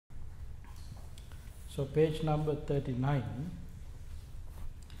So page number 39,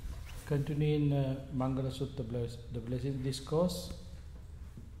 continuing Mangala Sutta, the Blessing Discourse.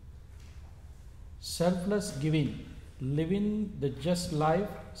 Selfless giving, living the just life,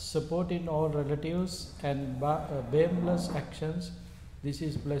 supporting all relatives and blameless actions, this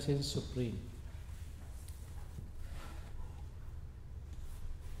is blessing supreme.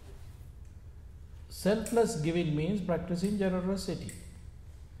 Selfless giving means practicing generosity.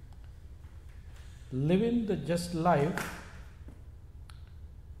 Living the just life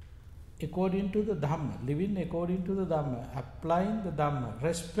according to the Dhamma, living according to the Dhamma, applying the Dhamma,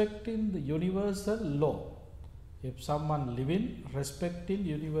 respecting the universal law. If someone living, respecting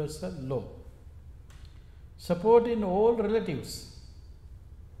universal law, supporting all relatives,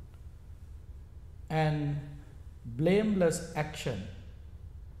 and blameless action.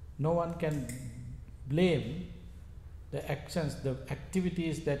 No one can blame the actions, the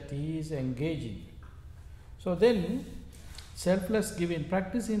activities that he is engaging. So then, selfless giving,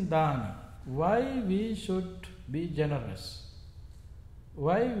 practicing dana. Why we should be generous?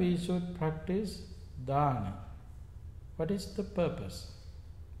 Why we should practice dana? What is the purpose?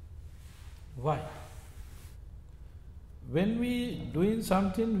 Why? When we doing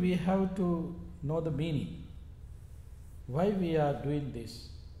something, we have to know the meaning. Why we are doing this?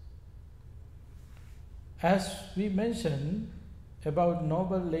 As we mentioned about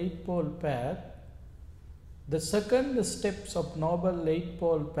Noble Eightfold Path, the second steps of Noble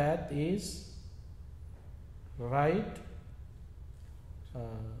Eightfold Path is right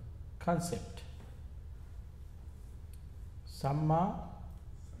concept. Samma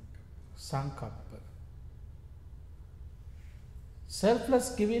Sankappa.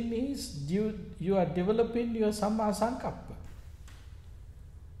 Selfless giving is you are developing your Samma Sankappa.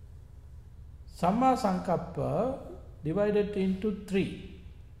 Samma Sankappa divided into three.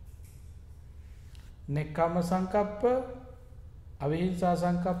 Nekkama Sankappa, Avihimsa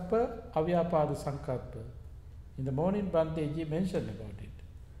Sankappa, Avyapada Sankappa. In the morning, Bhante mentioned about it.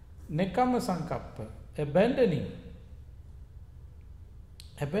 Nekkama Sankappa,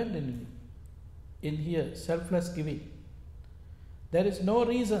 abandoning in here, selfless giving. There is no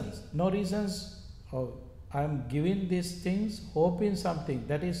reasons. Oh, I am giving these things, hoping something.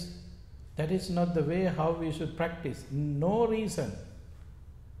 That is not the way how we should practice. No reason.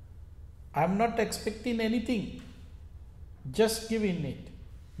 I am not expecting anything, just giving it,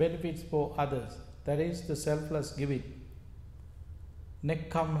 benefits for others. That is the selfless giving.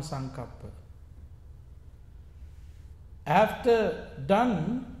 Nekkama Sankappa. After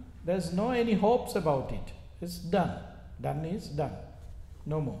done, there is no any hopes about it. It's done. Done is done.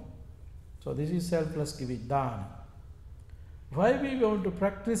 No more. So this is selfless giving, dana. Why we want to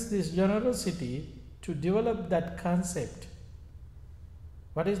practice this generosity? To develop that concept.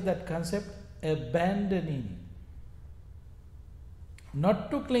 What is that concept? Abandoning. Not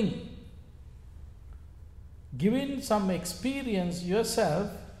to cling. Giving some experience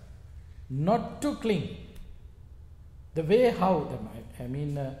yourself, not to cling. The way how,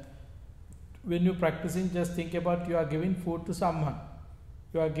 when you're practicing, just think about you are giving food to someone.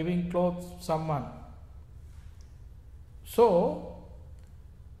 You are giving clothes to someone. So,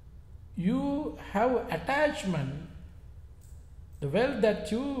 you have attachment. The wealth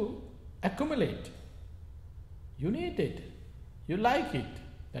that you accumulate, you need it, you like it,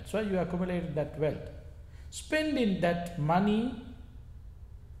 that's why you accumulate that wealth. Spending that money,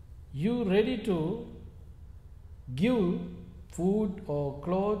 you ready to give food or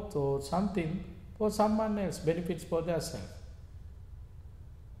clothes or something for someone else, benefits for themselves.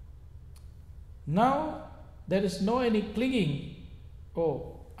 Now, there is no any clinging.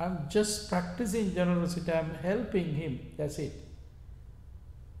 Oh, I'm just practicing generosity, I'm helping him, that's it.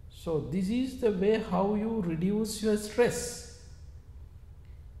 So this is the way how you reduce your stress.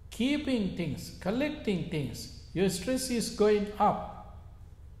 Keeping things, collecting things, your stress is going up.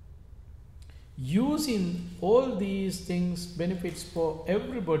 Using all these things, benefits for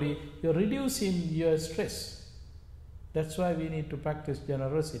everybody, you're reducing your stress. That's why we need to practice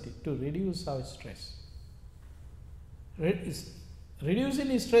generosity, to reduce our stress.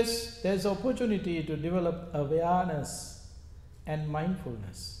 Reducing stress, there's opportunity to develop awareness and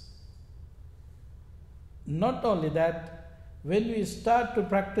mindfulness. Not only that, when we start to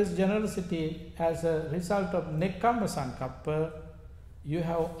practice generosity as a result of Nekkama Sankappa, you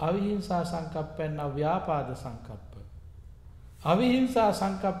have Avihimsa Sankappa and Avyapada Sankappa. Avihimsa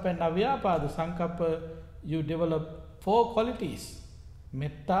Sankappa and Avyapada Sankappa, you develop four qualities.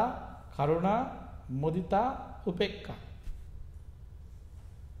 Metta, Karuna, Mudita, Upekka.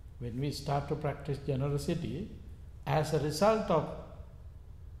 When we start to practice generosity, as a result of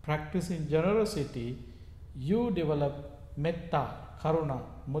practicing generosity, you develop metta, karuna,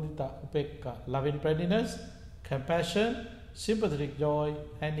 mudita, upekka, loving-kindness, compassion, sympathetic joy,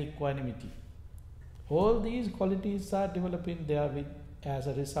 and equanimity. All these qualities are developing there as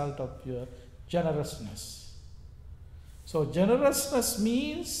a result of your generousness. So generousness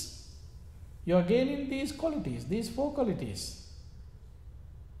means you are gaining these qualities, these 4 qualities.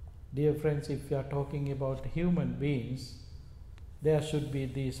 Dear friends, if you are talking about human beings, there should be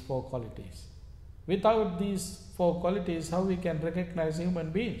these 4 qualities. Without these 4 qualities, how we can recognize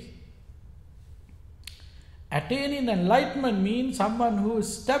human beings? Attaining enlightenment means someone who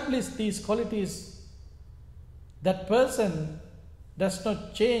established these qualities. That person does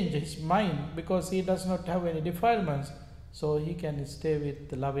not change his mind because he does not have any defilements, so he can stay with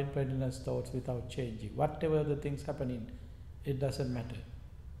the loving kindness thoughts without changing. Whatever the things happening, it doesn't matter.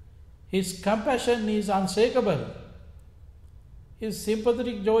 His compassion is unshakable. His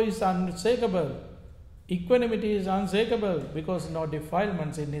sympathetic joy is unshakable. Equanimity is unshakable because no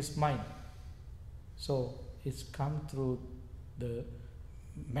defilements in his mind. So it's come through the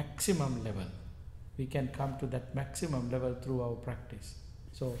maximum level. We can come to that maximum level through our practice.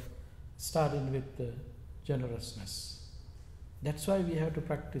 So starting with the generousness. That's why we have to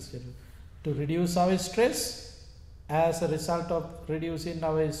practice to reduce our stress. As a result of reducing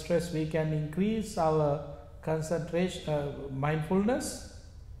our stress, we can increase our concentration, mindfulness.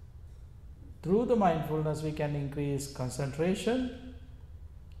 Through the mindfulness, we can increase concentration.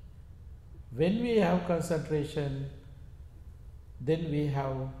 When we have concentration, then we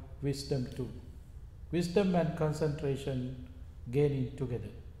have wisdom too. Wisdom and concentration gaining together.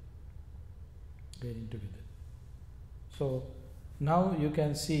 So now you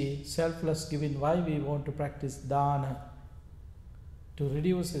can see selfless giving, why we want to practice dana, to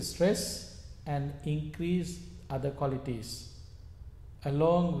reduce stress and increase other qualities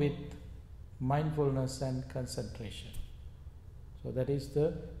along with mindfulness and concentration. So that is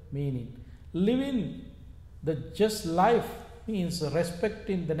the meaning. Living the just life means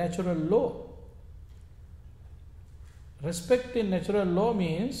respecting the natural law. Respecting natural law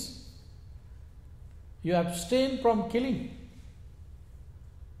means you abstain from killing.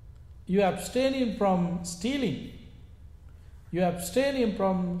 You abstaining from stealing. You abstaining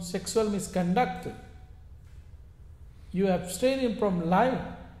from sexual misconduct. You abstaining from lying.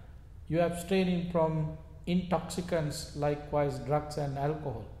 You abstaining from intoxicants, likewise drugs and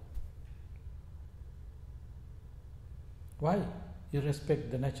alcohol. Why? You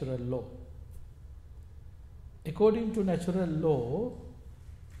respect the natural law. According to natural law,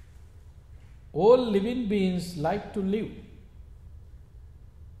 all living beings like to live.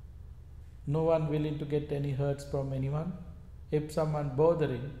 No one willing to get any hurts from anyone. If someone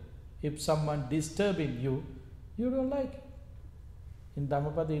bothering, if someone disturbing you, you don't like it. In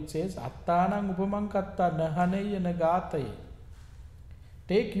Dhammapada it says, Attanang upamankata nahaneya nagataye.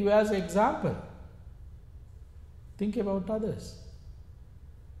 Take you as example. Think about others.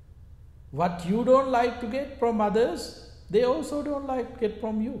 What you don't like to get from others, they also don't like to get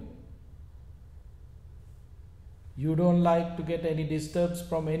from you. You don't like to get any disturbs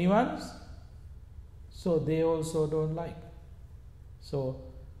from anyone, so they also don't like. So,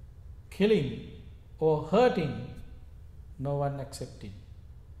 killing or hurting, no one accepting.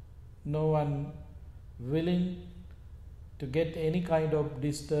 No one willing to get any kind of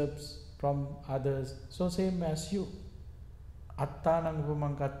disturbs from others. So same as you. Attanang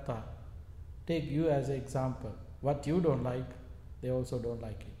upamankata. Take you as an example. What you don't like, they also don't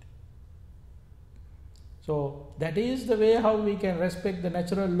like it. So that is the way how we can respect the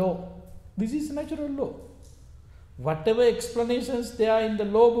natural law. This is natural law. Whatever explanations there are in the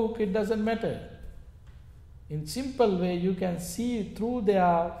law book, it doesn't matter. In simple way, you can see through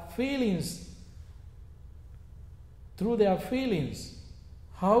their feelings,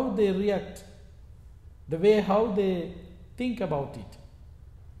 how they react, the way how they think about it,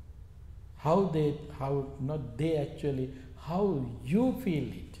 how you feel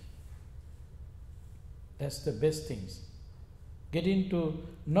it. That's the best things.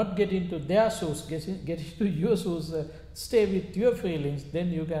 Not get into their shoes, get into your shoes, stay with your feelings,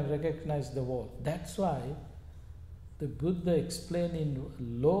 then you can recognize the world. That's why the Buddha explained in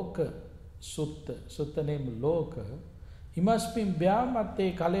Loka Sutta named Loka, Imasmin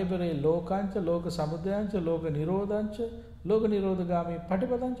Byamatte Kalebere Lokancha, Loka Samudayancha, Loka Nirodhancha, Loka Nirodhagami,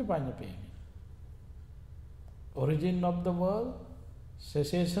 Patipadancha Panyapemi. Origin of the world,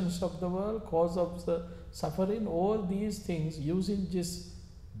 cessations of the world, cause of the suffering, all these things using this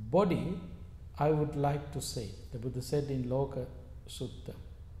body, I would like to say. The Buddha said in Loka Sutta.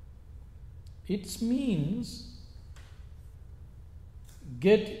 It means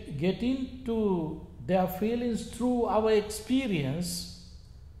get into their feelings through our experience,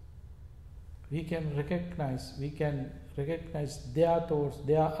 we can recognize their thoughts,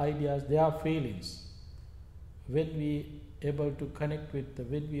 their ideas, their feelings. When we able to connect with,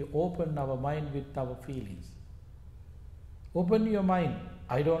 when we open our mind with our feelings. Open your mind.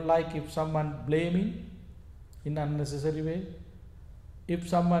 I don't like if someone blaming in unnecessary way. If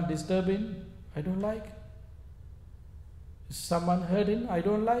someone disturbing, I don't like. If someone hurting, I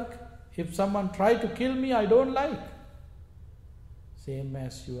don't like. If someone try to kill me, I don't like. Same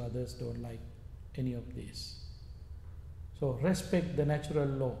as you others don't like any of these. So respect the natural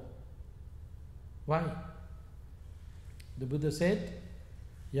law. Why? The Buddha said,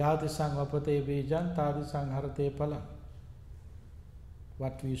 Yadi sang apate bejan, tadi sang harate palam.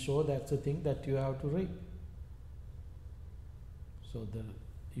 What we sow, that's the thing that you have to reap. So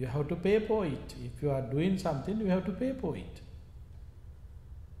you have to pay for it. If you are doing something, you have to pay for it.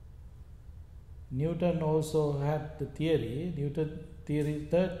 Newton also had the theory.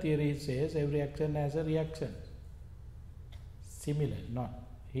 Third theory says every action has a reaction. Similar, not.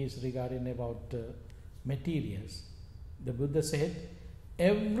 He is regarding about materials. The Buddha said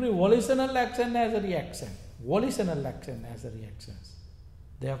every volitional action has a reaction. Volitional action has a reaction.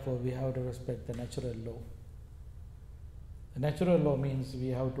 Therefore, we have to respect the natural law. The natural law means we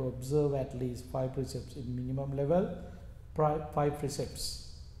have to observe at least 5 precepts in minimum level, 5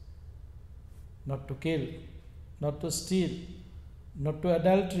 precepts. Not to kill, not to steal, not to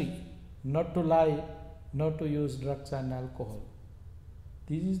adultery, not to lie, not to use drugs and alcohol.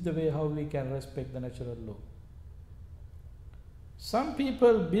 This is the way how we can respect the natural law. Some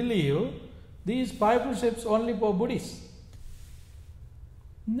people believe these 5 precepts only for Buddhists.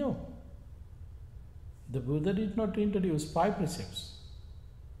 No. The Buddha did not introduce 5 precepts.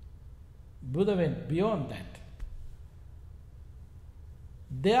 Buddha went beyond that.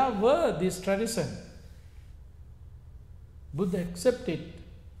 There were this tradition. Buddha accepted it.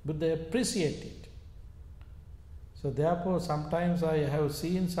 Buddha appreciated it. So therefore, sometimes I have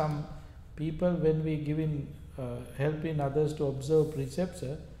seen some people when we giving helping others to observe precepts,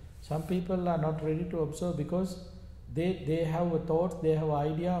 some people are not ready to observe because they have a thought, they have an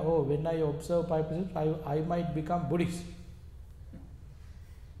idea, oh, when I observe 5 precepts, I might become Buddhist.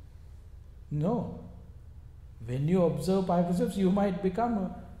 No. When you observe 5 precepts, you might become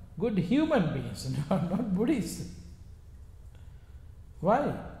a good human beings, not Buddhist.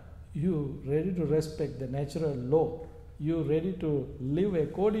 Why? You ready to respect the natural law. You ready to live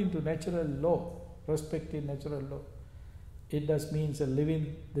according to natural law, respecting natural law. It does means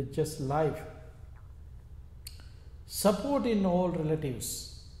living the just life. Supporting all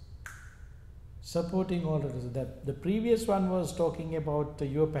relatives. Supporting all relatives. The previous one was talking about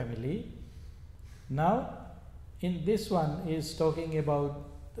your family. Now, in this one is talking about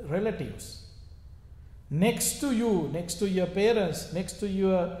relatives. Next to you, next to your parents, next to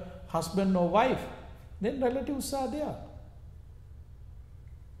your husband or wife, then relatives are there.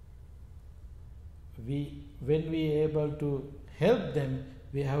 When we are able to help them,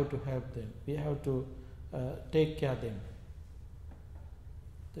 we have to help them. We have to take care of them.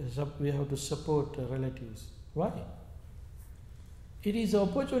 We have to support relatives. Why? It is an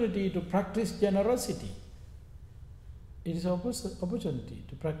opportunity to practice generosity. It is an opportunity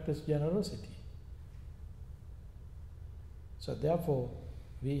to practice generosity. So therefore,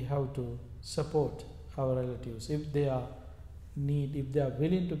 we have to support our relatives if they are if they are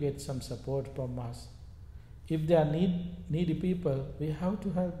willing to get some support from us. If they are needy people, we have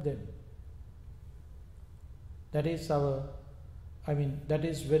to help them. That is that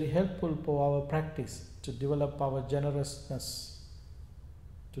is very helpful for our practice to develop our generousness,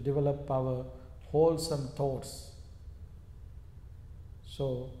 to develop our wholesome thoughts.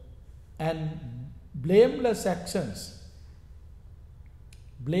 So, and blameless actions.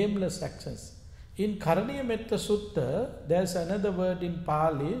 Blameless actions. In Karaniya Metta Sutta, there is another word in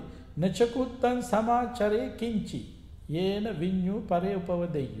Pali, Nachakuttan samachare kinchi, yena vinyu pare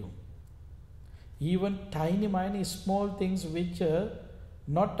upavadeyu. Even tiny, small things which are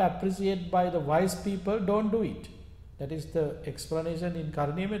not appreciated by the wise people, don't do it. That is the explanation in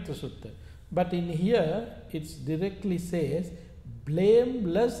Karaniya Metta Sutta. But in here, it directly says,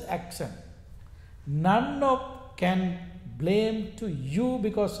 blameless action. None of can blame to you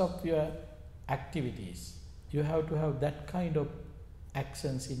because of your activities. You have to have that kind of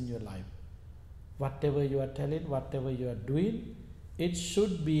actions in your life. Whatever you are telling, whatever you are doing, it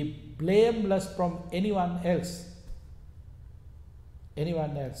should be blameless from anyone else.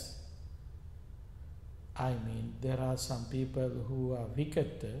 Anyone else. There are some people who are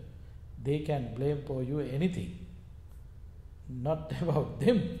wicked, they can blame for you anything. not about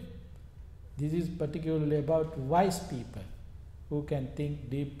them. This is particularly about wise people who can think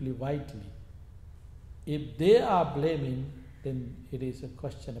deeply, widely. If they are blaming, then it is a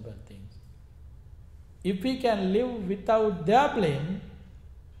questionable thing. If we can live without their blame,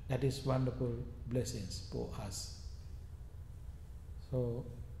 that is wonderful blessings for us. So,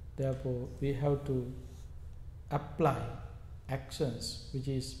 therefore, we have to apply actions which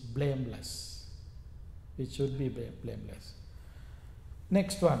is blameless, which should be blameless.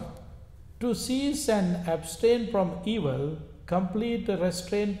 Next one, to cease and abstain from evil, complete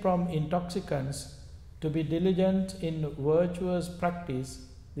restraint from intoxicants, to be diligent in virtuous practice,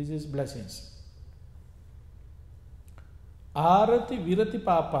 this is blessings. Arati virati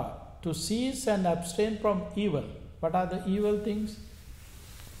papa, to cease and abstain from evil. What are the evil things?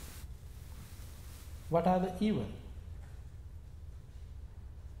 What are the evil?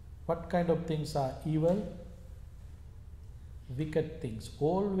 What kind of things are evil? Wicked things.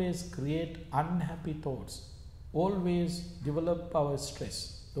 Always create unhappy thoughts. Always develop our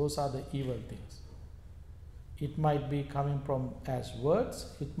stress. Those are the evil things. It might be coming from as words.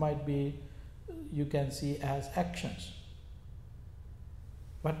 It might be, you can see, as actions.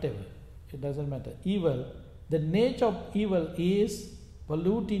 Whatever. It doesn't matter. Evil. The nature of evil is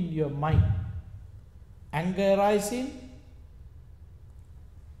polluting your mind. Anger arising,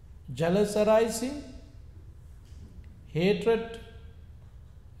 jealous arising, hatred,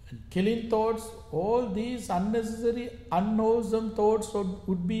 and killing thoughts, all these unnecessary, unwholesome thoughts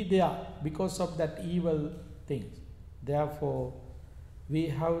would be there because of that evil things. Therefore, we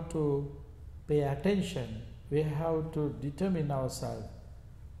have to pay attention, we have to determine ourselves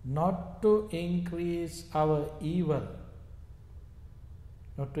not to increase our evil.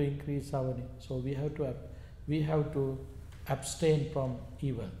 Not to increase our need. So we have to abstain from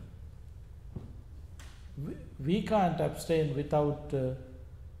evil. We can't abstain without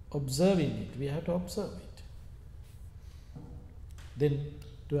observing it. We have to observe it. Then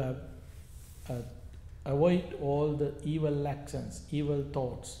to avoid all the evil actions, evil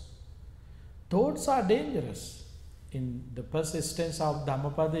thoughts. Thoughts are dangerous. In the persistence of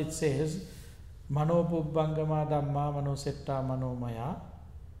Dhammapada it says, Mano pubbangama dhamma mano setta mano maya.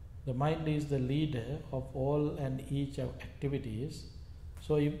 The mind is the leader of all and each of activities.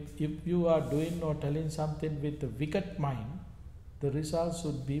 So if you are doing or telling something with a wicked mind, the results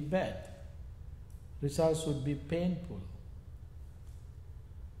would be bad. Results would be painful.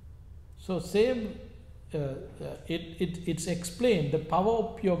 So same, it's explained the power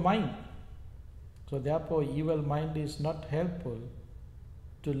of your mind. So therefore evil mind is not helpful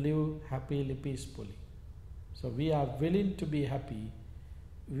to live happily, peacefully. So we are willing to be happy.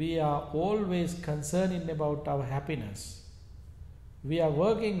 We are always concerning about our happiness. We are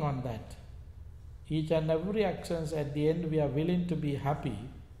working on that. Each and every actions at the end we are willing to be happy.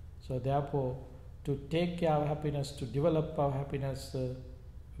 So therefore to take care of happiness, to develop our happiness,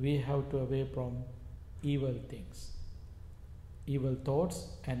 we have to away from evil things, evil thoughts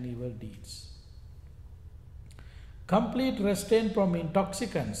and evil deeds. Complete restraint from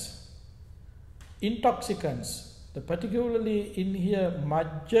intoxicants. Intoxicants. Particularly in here,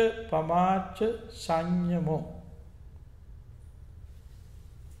 majja, pamacha, sanyamo.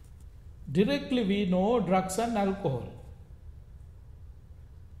 Directly we know drugs and alcohol.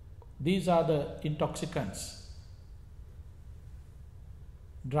 These are the intoxicants.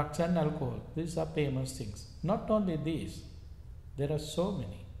 Drugs and alcohol. These are famous things. Not only these, there are so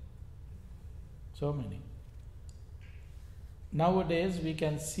many. So many. Nowadays we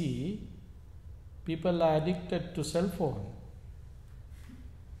can see people are addicted to cell phone,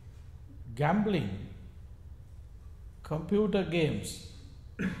 gambling, computer games.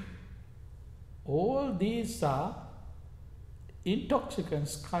 All these are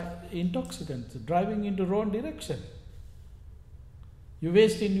intoxicants driving into wrong direction. You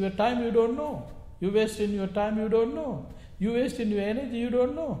waste in your time, you don't know. You waste in your time, you don't know. You waste in your energy, you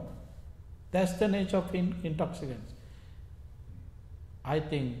don't know. That's the nature of intoxicants. I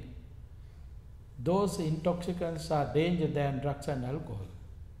think those intoxicants are danger than drugs and alcohol.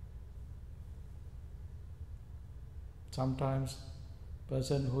 Sometimes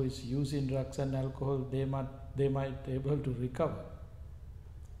person who is using drugs and alcohol, they might be able to recover.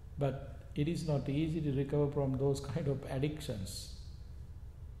 But it is not easy to recover from those kind of addictions.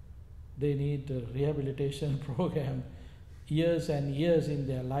 They need a rehabilitation program, years and years in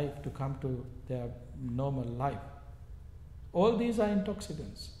their life to come to their normal life. All these are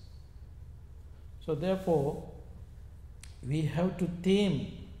intoxicants. So therefore, we have to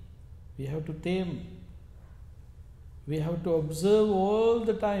tame. We have to observe all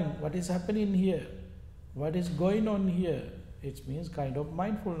the time what is happening here, what is going on here. It means kind of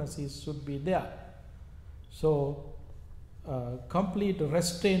mindfulness should be there. So complete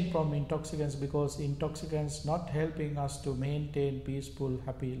restraint from intoxicants, because intoxicants not helping us to maintain peaceful,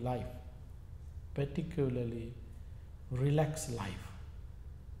 happy life, particularly relaxed life.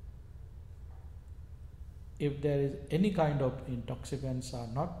 If there is any kind of intoxicants are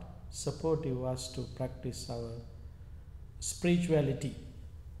not supportive us to practice our spirituality,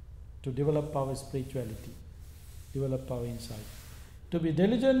 to develop our spirituality, develop our insight, to be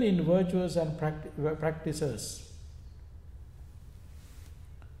diligent in virtues and practices.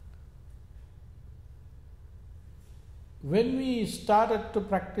 When we started to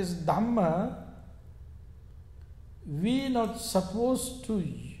practice Dhamma, we are not supposed to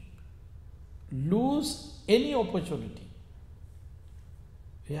lose any opportunity.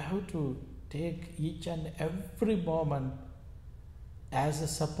 We have to take each and every moment as a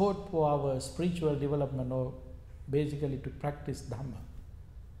support for our spiritual development, or basically to practice Dhamma.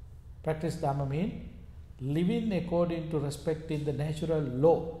 Practice Dhamma means living according to respecting the natural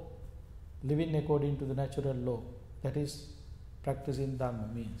law. Living according to the natural law. That is practicing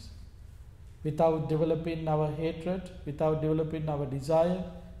Dhamma means. Without developing our hatred, without developing our desire,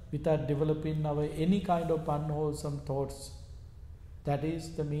 without developing our any kind of unwholesome thoughts. That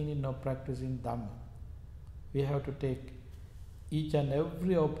is the meaning of practicing Dhamma. We have to take each and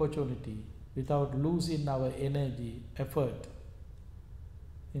every opportunity without losing our energy, effort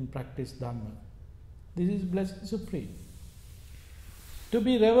in practice Dhamma. This is Blessed Supreme. To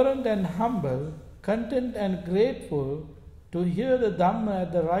be reverent and humble, content and grateful, to hear the Dhamma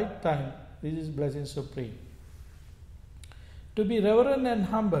at the right time, this is Blessing Supreme. To be reverent and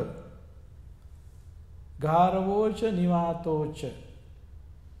humble, Gharavocha Nivatocha.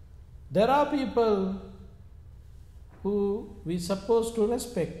 There are people who we supposed to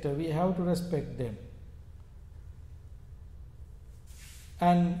respect, we have to respect them.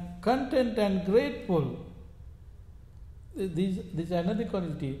 And content and grateful, this is another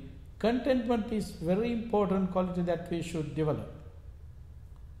quality. Contentment is very important quality that we should develop.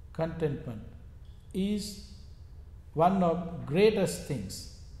 Contentment is one of greatest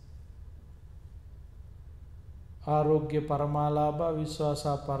things. Arogya Paramalabha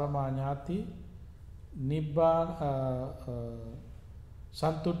Viswasa Paramanyati Nibbana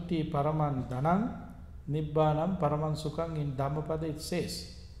Santutti Paraman Dhanam Nibbanam Paraman Sukham. In Dhammapada it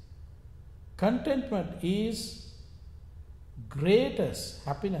says contentment is greatest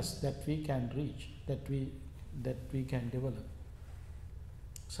happiness that we can reach, that we can develop.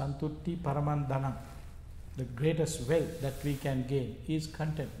 Santutti Paraman Dhanam, the greatest wealth that we can gain is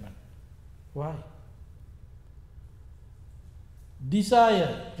contentment. Why?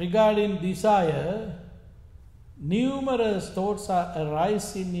 Desire, regarding desire, numerous thoughts are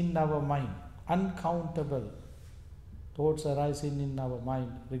arising in our mind, uncountable thoughts arising in our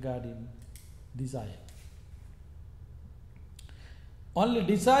mind regarding desire. Only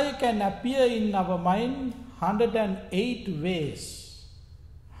desire can appear in our mind 108 ways.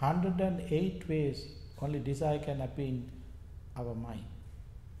 108 ways only desire can appear in our mind.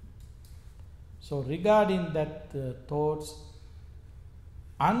 So regarding that thoughts,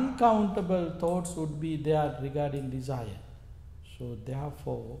 uncountable thoughts would be there regarding desire. So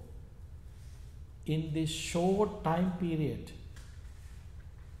therefore, in this short time period,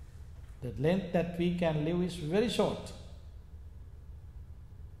 the length that we can live is very short.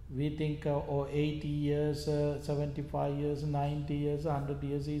 We think 80 years, 75 years, 90 years, 100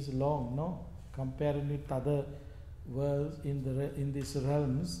 years is long. No, comparing with other worlds in these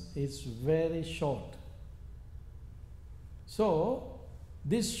realms, it's very short. So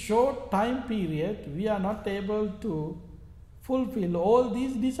this short time period, we are not able to fulfill all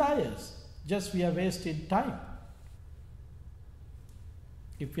these desires. Just we are wasting time.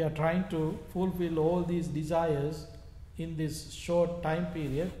 If we are trying to fulfill all these desires in this short time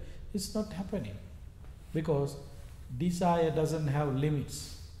period, it's not happening, because desire doesn't have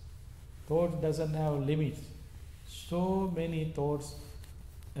limits. Thought doesn't have limits. So many thoughts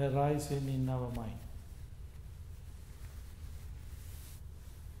arising in our mind.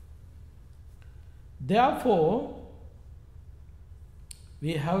 Therefore,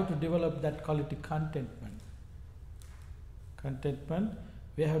 we have to develop that quality contentment. Contentment,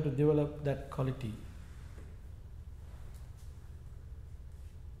 we have to develop that quality.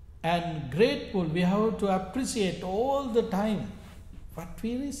 And grateful, we have to appreciate all the time what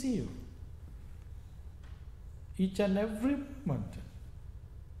we receive. Each and every moment.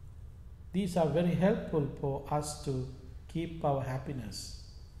 These are very helpful for us to keep our happiness,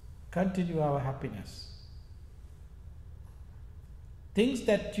 continue our happiness. Things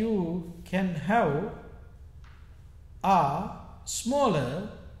that you can have are smaller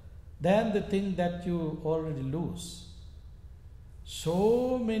than the thing that you already lose.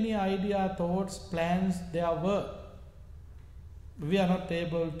 So many idea, thoughts, plans there were. We are not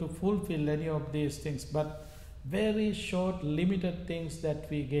able to fulfill any of these things, but very short, limited things that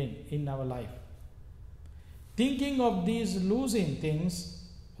we gain in our life. Thinking of these losing things,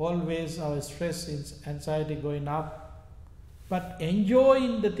 always our stress, anxiety going up. But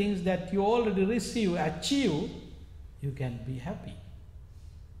enjoying the things that you already receive, achieve, you can be happy.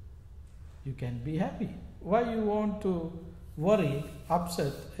 You can be happy. Why you want to worry,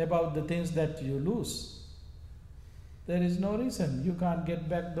 upset about the things that you lose? There is no reason. You can't get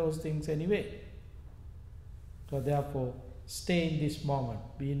back those things anyway. So therefore, stay in this moment.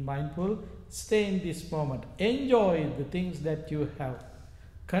 Be mindful. Stay in this moment. Enjoy the things that you have.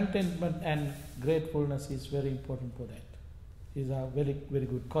 Contentment and gratefulness is very important for that. Is a very, very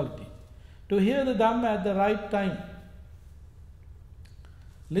good quality. To hear the Dhamma at the right time.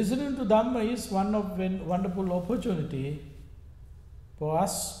 Listening to Dhamma is one of wonderful opportunity for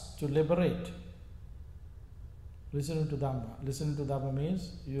us to liberate. Listening to Dhamma. Listening to Dhamma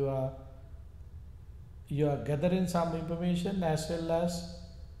means you are gathering some information as well as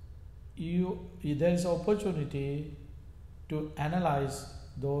there is opportunity to analyze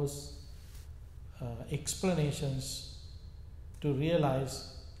those explanations to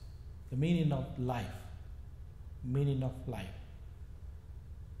realize the meaning of life. Meaning of life.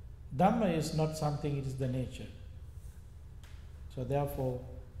 Dhamma is not something, it is the nature. So therefore,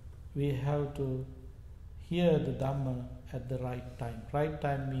 we have to hear the Dhamma at the right time. Right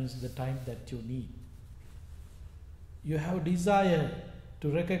time means the time that you need. You have desire to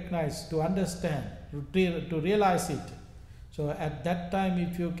recognize, to understand, to realize it. So at that time,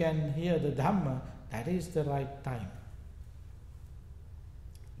 if you can hear the Dhamma, that is the right time.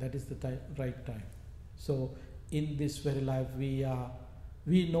 That is the right time. So in this very life, we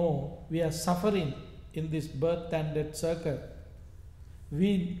know we are suffering in this birth and death circle.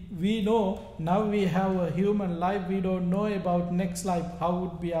 We know now we have a human life, we don't know about next life, how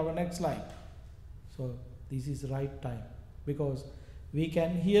would be our next life. So this is the right time, because we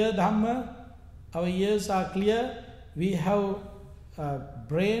can hear Dhamma, our ears are clear, we have a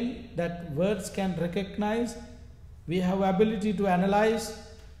brain that words can recognize, we have ability to analyze,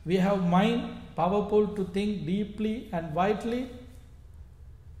 we have mind powerful to think deeply and widely.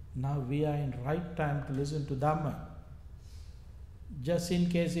 Now we are in right time to listen to Dhamma. Just in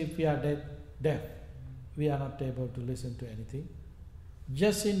case if we are deaf, we are not able to listen to anything.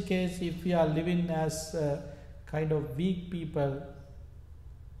 Just in case if we are living as kind of weak people,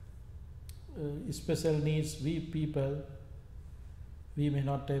 special needs, weak people, we may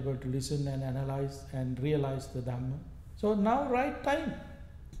not be able to listen and analyze and realize the Dhamma. So now right time.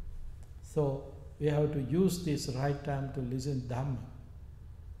 So we have to use this right time to listen Dhamma,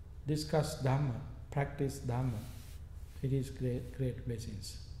 discuss Dhamma, practice Dhamma. It is great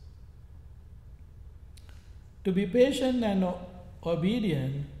blessings. To be patient and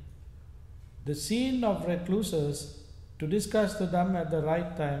obedient, the scene of recluses, to discuss the Dhamma at the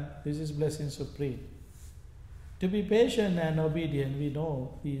right time, this is blessing supreme. To be patient and obedient, we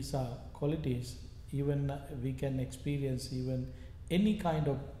know these are qualities, even we can experience even any kind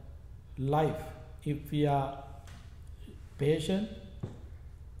of life. If we are patient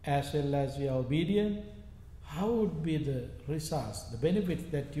as well as we are obedient, how would be the results, the benefits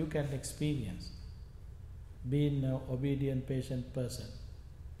that you can experience being an obedient, patient person?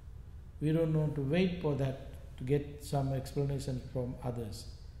 We don't want to wait for that to get some explanation from others.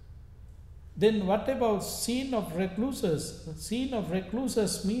 Then what about scene of recluses? The scene of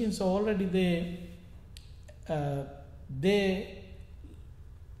recluses means already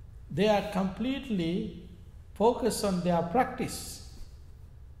they are completely focused on their practice.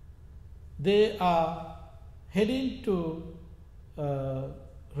 They are heading to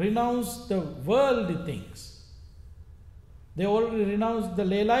renounce the worldly things. They already renounced the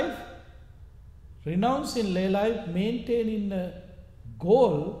lay life. Renouncing lay life, maintaining a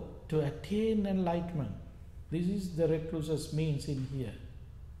goal to attain enlightenment. This is the recluses means in here.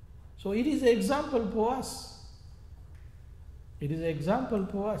 So it is an example for us. It is an example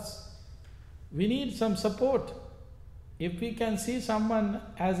for us. We need some support. If we can see someone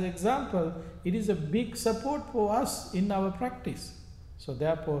as an example, it is a big support for us in our practice. So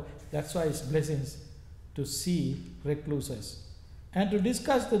therefore, that's why it's blessings to see recluses. And to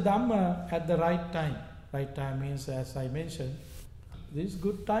discuss the Dhamma at the right time. Right time means, as I mentioned, this is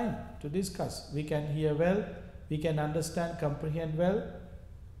good time to discuss. We can hear well, we can understand, comprehend well.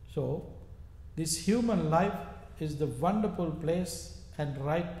 So, this human life is the wonderful place,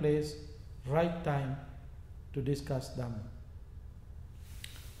 right time to discuss Dhamma.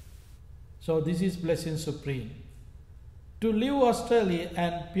 So this is blessing supreme. To live austerely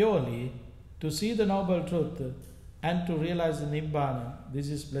and purely, to see the noble truth and to realize the Nibbana, this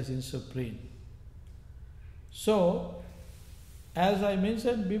is blessing supreme. So, as I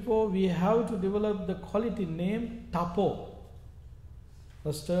mentioned before, we have to develop the quality named Tapo,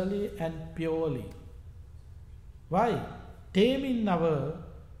 austerely and purely. Why? Taming our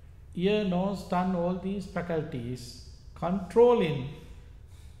ear, nose, tongue, all these faculties, controlling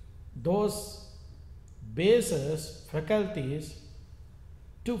those bases, faculties,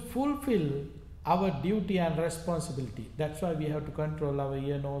 to fulfill our duty and responsibility. That's why we have to control our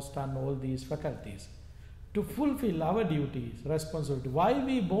ear, nose, tongue, all these faculties. To fulfill our duties, responsibility. Why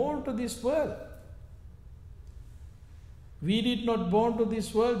we born to this world? We did not born to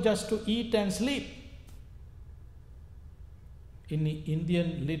this world just to eat and sleep. In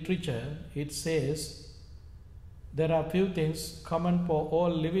Indian literature, it says there are few things common for all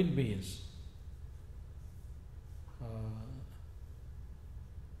living beings.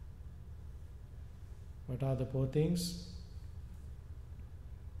 What are the four things?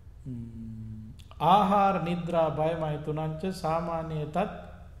 Ahar, Nidra, Bhayamaya, Tunancha, Samanya,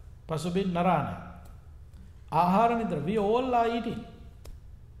 Tat, Pasubin, Narana. Ahara, Nidra, we all are eating.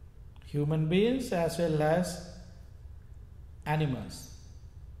 Human beings as well as animals.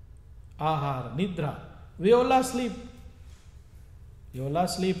 Ahara, Nidra, we all are asleep. We all are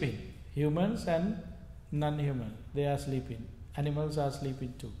sleeping. Humans and non-human, they are sleeping. Animals are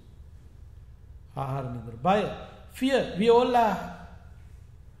sleeping too. Ahara, Nidra. By fear, we all are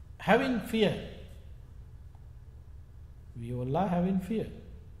having fear. We all are having fear.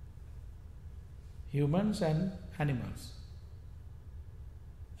 Humans and animals.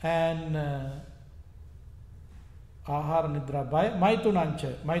 And Ahara, Nidra,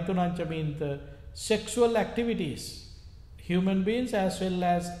 Maitunancha. Maitunancha means sexual activities. Human beings as well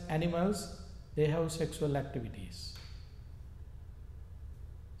as animals, they have sexual activities.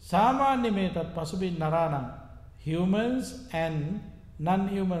 Samanyametat Pasubin Narana. Humans and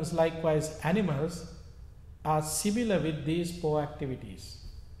non-humans, likewise animals, are similar with these four activities.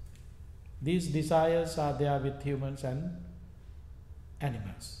 These desires are there with humans and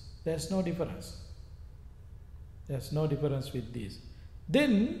animals. There's no difference. There's no difference with these.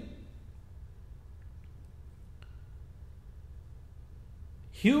 Then,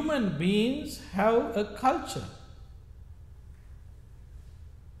 human beings have a culture.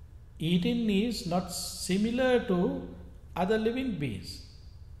 Eating is not similar to other living beings.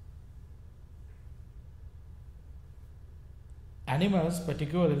 Animals,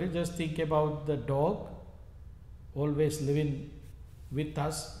 particularly, just think about the dog, always living with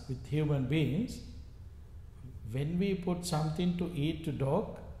us, with human beings. When we put something to eat to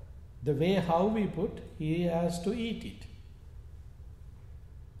dog, the way how we put, he has to eat it.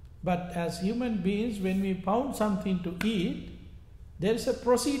 But as human beings, when we found something to eat, there is a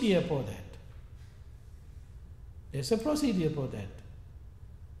procedure for that. There's a procedure for that.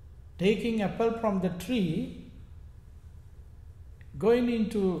 Taking apple from the tree, going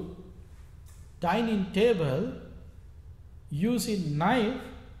into dining table, using knife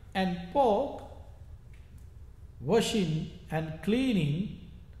and fork, washing and cleaning,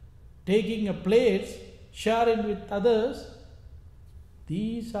 taking a plate, sharing with others.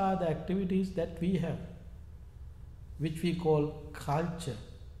 These are the activities that we have, which we call culture.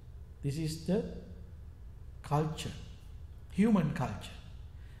 This is the culture, human culture.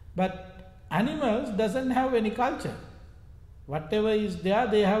 But animals doesn't have any culture. Whatever is there,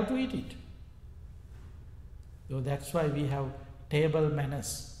 they have to eat it. So that's why we have table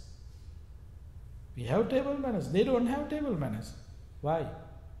manners. We have table manners. They don't have table manners. Why?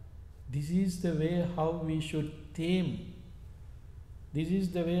 This is the way how we should tame. This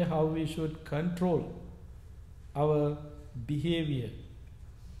is the way how we should control our behavior.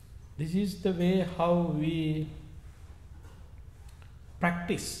 This is the way how we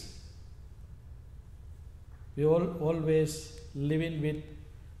practice. We always living with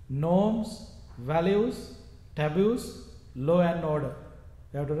norms, values, taboos, law and order.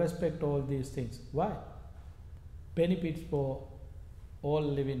 We have to respect all these things. Why? Benefits for all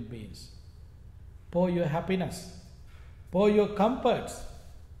living beings. For your happiness, for your comforts.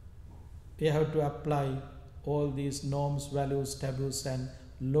 We have to apply all these norms, values, taboos and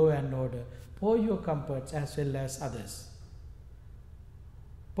law and order for your comforts as well as others.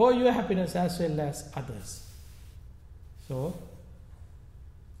 For your happiness as well as others. So,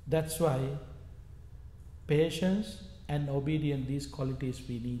 that's why patience and obedience, these qualities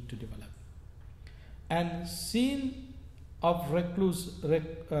we need to develop. And scene of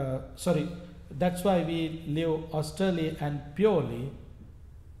That's why we live austerely and purely,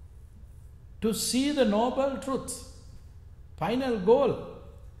 to see the noble truths. Final goal.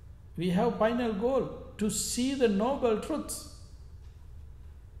 We have final goal to see the noble truths.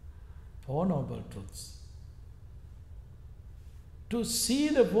 Four noble truths. To see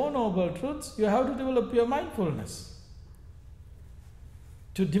the Four Noble Truths, you have to develop your mindfulness.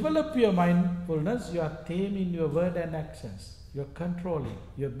 To develop your mindfulness, you are taming your word and actions. You are controlling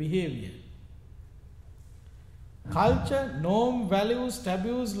your behavior. Culture, norm, values,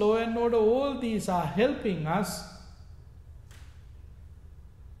 taboos, law and order, all these are helping us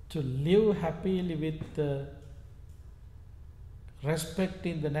to live happily with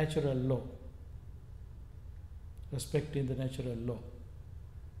respecting the natural law. Respecting the natural law.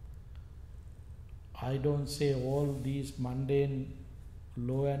 I don't say all these mundane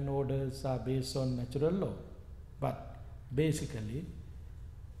law and orders are based on natural law, but basically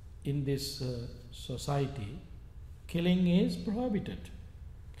in this society, killing is prohibited.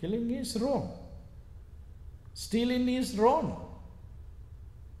 Killing is wrong. Stealing is wrong.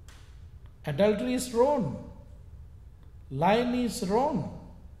 Adultery is wrong. Lying is wrong.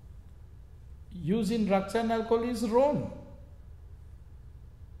 Using drugs and alcohol is wrong.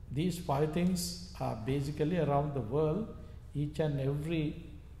 These 5 things are basically around the world. Each and every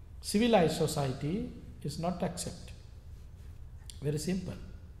civilized society is not accept. Very simple.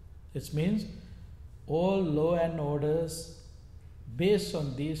 It means all law and orders based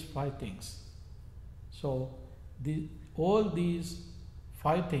on these 5 things. So all these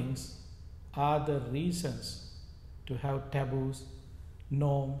 5 things are the reasons to have taboos,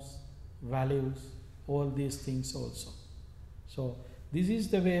 norms, values, all these things also. So this is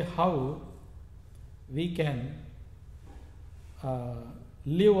the way how we can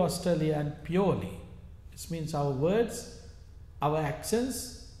live austerely and purely. This means our words, our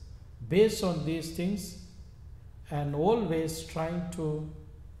actions based on these things, and always trying to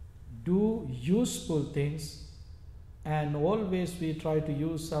do useful things, and always we try to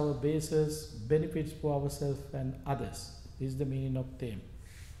use our basis, benefits for ourselves and others. This is the meaning of them.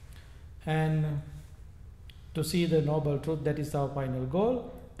 And to see the noble truth, that is our final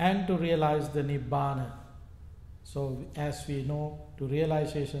goal, and to realize the Nibbana. So as we know, to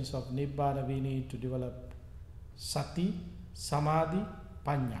realizations of Nibbana, we need to develop Sati, Samadhi,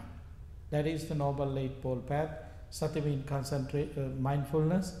 Panya. That is the Noble Eightfold Path. Sati means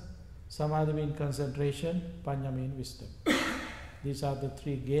mindfulness, Samadhi means concentration, Panya means wisdom. These are the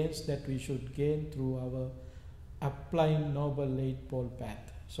 3 gains that we should gain through our applying Noble Eightfold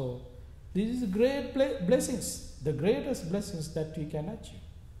Path. So this is great blessings, the greatest blessings that we can achieve.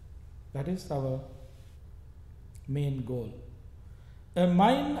 That is our main goal. A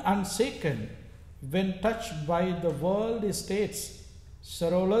mind unshaken when touched by the world states,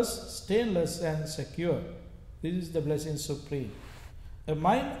 sorrowless, stainless and secure. This is the blessing supreme. A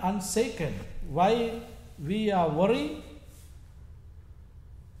mind unshaken. Why we are worried?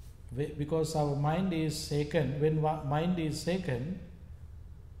 Because our mind is shaken. When mind is shaken,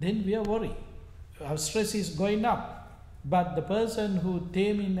 then we are worried. Our stress is going up. But the person who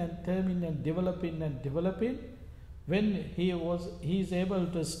taming and developing, when he is able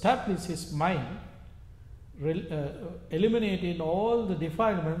to establish his mind, eliminating all the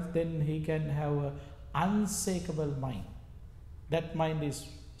defilements, then he can have an unshakable mind. That mind is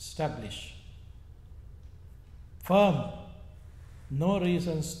established, firm, no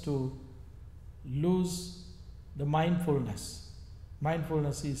reasons to lose the mindfulness.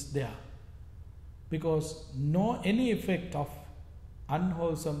 Mindfulness is there because no any effect of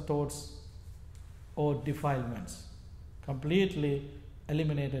unwholesome thoughts or defilements, completely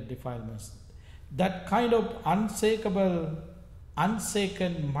eliminated defilements. That kind of unshakable,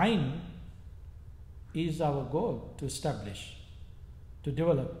 unshaken mind is our goal to establish, to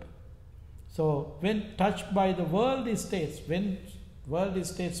develop. So when touched by the world states, when world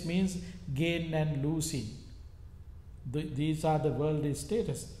states means gain and losing, these are the world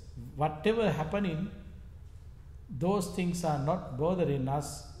status. Whatever happening, those things are not bothering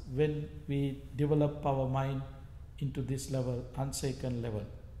us when we develop our mind into this level, unshaken level.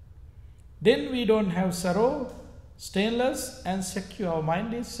 Then we don't have sorrow, stainless and secure. Our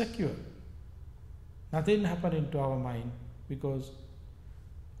mind is secure. Nothing happening to our mind because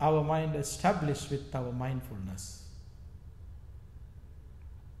our mind established with our mindfulness.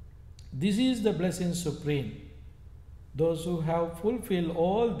 This is the blessing supreme. Those who have fulfilled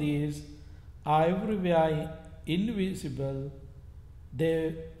all these are everywhere invisible.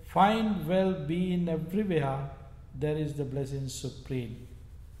 They find well-being everywhere. There is the blessing supreme.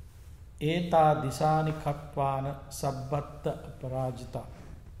 Eta disani katwana sabbatta aparajita.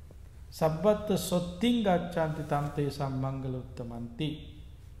 Sabbatta sotting gachanti tamte sammangaluttamanti.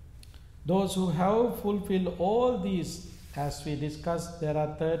 Those who have fulfilled all these, as we discussed, there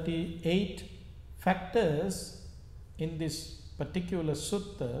are 38 factors in this particular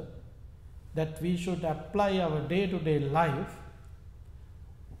sutta that we should apply our day-to-day life.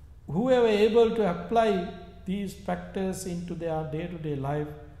 Whoever able to apply these factors into their day-to-day life,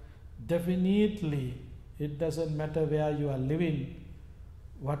 definitely it doesn't matter where you are living,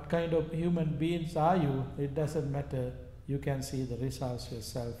 what kind of human beings are you, it doesn't matter, you can see the results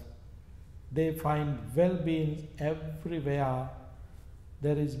yourself. They find well-being everywhere.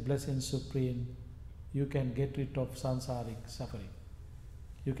 There is blessing supreme. You can get rid of samsaric suffering.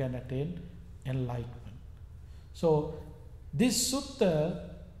 You can attain enlightenment. So this sutta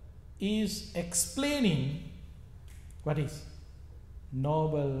is explaining what is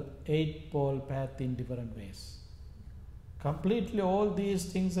noble eightfold path in different ways. Completely all these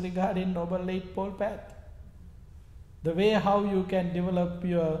things regarding noble eightfold path. The way how you can develop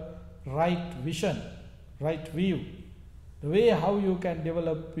your right vision, right view. The way how you can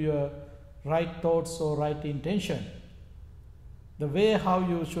develop your right thoughts or right intention. The way how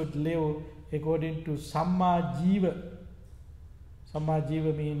you should live according to Samma Jiva. Samma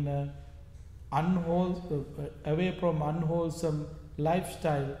Jiva means away from unwholesome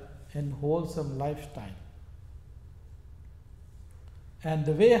lifestyle and wholesome lifestyle. And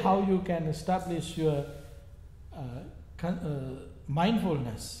the way how you can establish your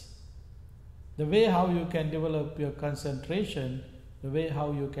mindfulness, the way how you can develop your concentration, the way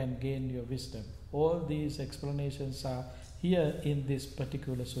how you can gain your wisdom. All these explanations are here in this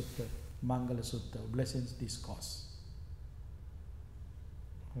particular sutta, Mangala Sutta, Blessings Discourse.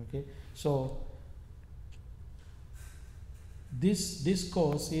 Okay, so this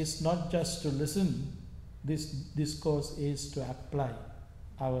discourse is not just to listen, this discourse is to apply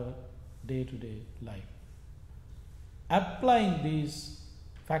our day-to-day life. Applying these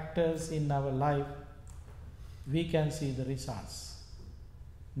factors in our life, we can see the results.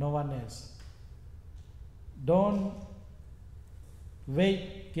 No one else. Don't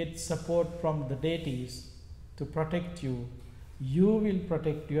wait, get support from the deities to protect you. You will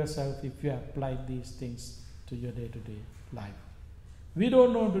protect yourself if you apply these things to your day-to-day life. We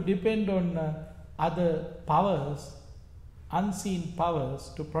don't want to depend on other powers, unseen powers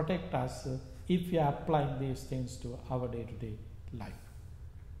to protect us if we are applying these things to our day-to-day life.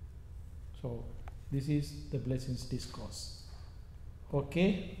 So this is the Blessings Discourse.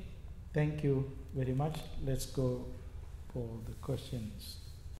 Okay, thank you very much. Let's go for the questions.